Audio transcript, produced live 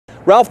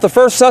Ralph, the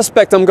first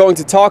suspect I'm going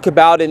to talk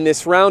about in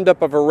this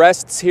roundup of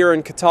arrests here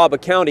in Catawba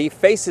County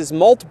faces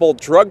multiple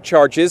drug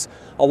charges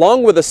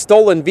along with a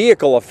stolen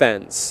vehicle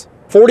offense.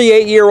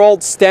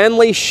 48-year-old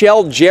Stanley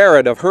Shell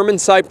Jarrett of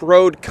Hermansype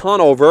Road,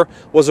 Conover,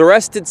 was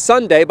arrested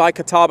Sunday by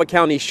Catawba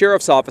County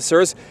Sheriff's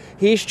officers.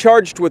 He's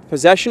charged with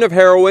possession of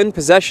heroin,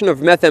 possession of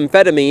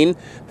methamphetamine,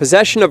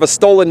 possession of a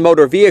stolen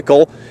motor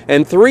vehicle,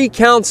 and 3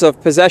 counts of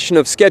possession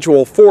of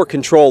Schedule 4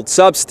 controlled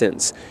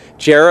substance.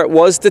 Jarrett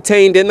was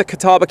detained in the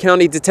Catawba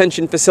County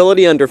Detention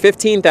Facility under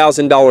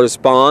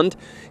 $15,000 bond.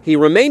 He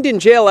remained in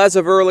jail as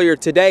of earlier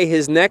today.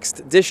 His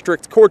next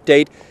district court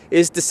date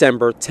is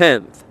December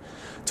 10th.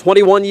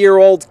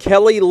 21-year-old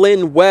Kelly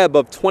Lynn Webb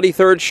of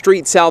 23rd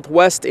Street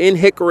Southwest in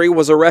Hickory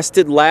was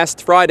arrested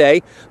last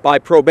Friday by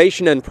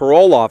probation and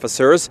parole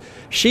officers.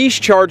 She's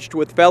charged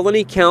with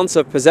felony counts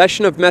of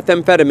possession of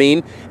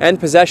methamphetamine and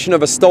possession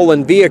of a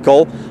stolen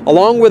vehicle,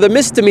 along with a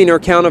misdemeanor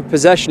count of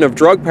possession of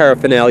drug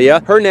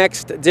paraphernalia. Her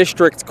next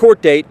district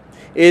court date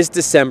is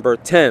December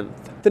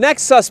 10th. The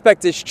next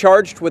suspect is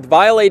charged with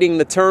violating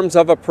the terms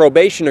of a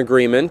probation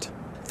agreement.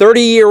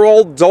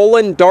 30-year-old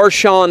Dolan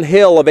Darshawn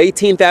Hill of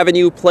 18th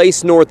Avenue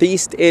Place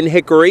Northeast in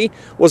Hickory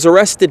was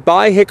arrested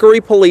by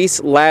Hickory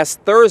police last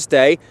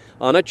Thursday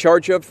on a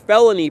charge of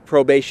felony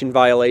probation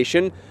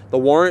violation. The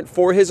warrant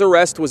for his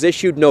arrest was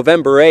issued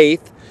November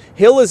 8th.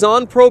 Hill is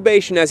on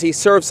probation as he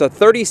serves a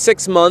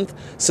 36-month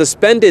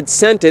suspended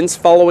sentence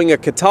following a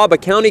Catawba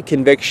County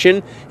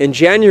conviction in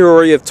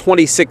January of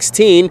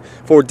 2016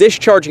 for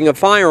discharging a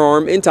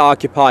firearm into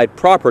occupied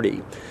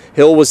property.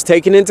 Hill was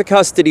taken into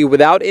custody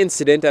without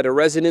incident at a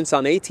residence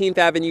on 18th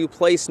Avenue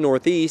Place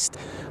Northeast.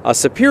 A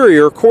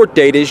superior court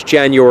date is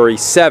January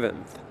 7th.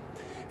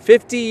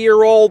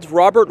 50-year-old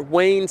Robert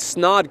Wayne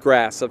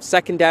Snodgrass of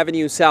 2nd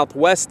Avenue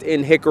Southwest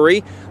in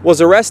Hickory was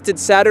arrested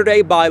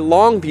Saturday by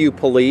Longview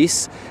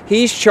police.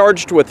 He's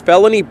charged with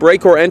felony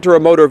break or enter a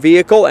motor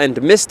vehicle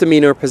and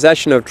misdemeanor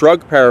possession of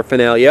drug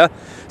paraphernalia.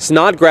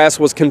 Snodgrass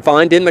was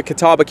confined in the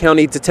Catawba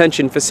County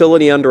Detention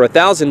Facility under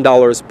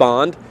 $1,000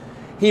 bond.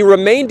 He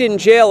remained in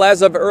jail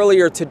as of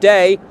earlier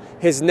today.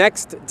 His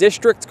next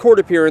district court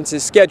appearance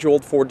is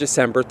scheduled for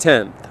December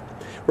 10th.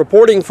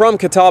 Reporting from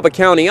Catawba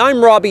County,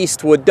 I'm Rob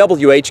Eastwood,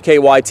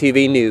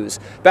 WHKY-TV News.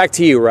 Back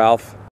to you, Ralph.